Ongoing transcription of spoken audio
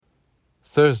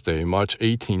Thursday, March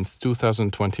 18th,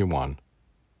 2021.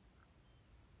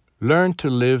 Learn to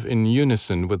live in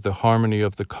unison with the harmony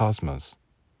of the cosmos,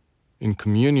 in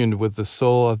communion with the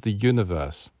soul of the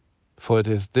universe, for it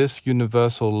is this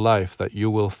universal life that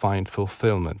you will find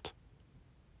fulfillment.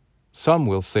 Some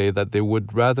will say that they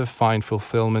would rather find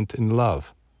fulfillment in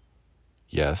love.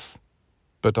 Yes,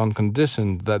 but on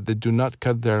condition that they do not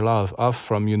cut their love off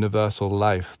from universal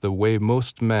life the way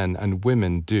most men and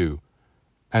women do,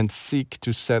 and seek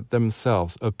to set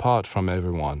themselves apart from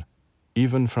everyone,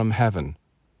 even from heaven.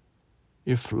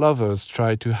 If lovers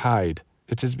try to hide,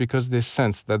 it is because they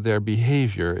sense that their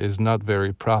behavior is not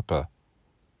very proper.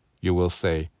 You will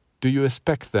say, do you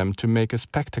expect them to make a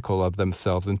spectacle of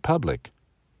themselves in public?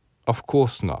 Of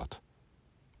course not.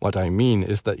 What I mean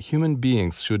is that human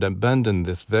beings should abandon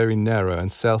this very narrow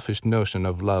and selfish notion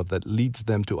of love that leads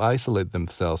them to isolate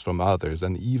themselves from others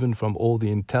and even from all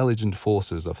the intelligent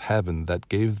forces of heaven that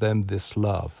gave them this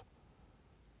love.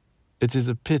 It is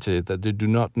a pity that they do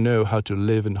not know how to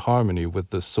live in harmony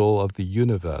with the soul of the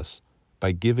universe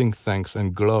by giving thanks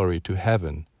and glory to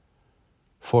heaven.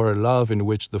 For a love in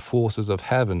which the forces of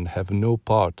heaven have no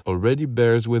part already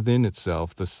bears within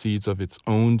itself the seeds of its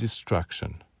own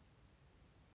destruction.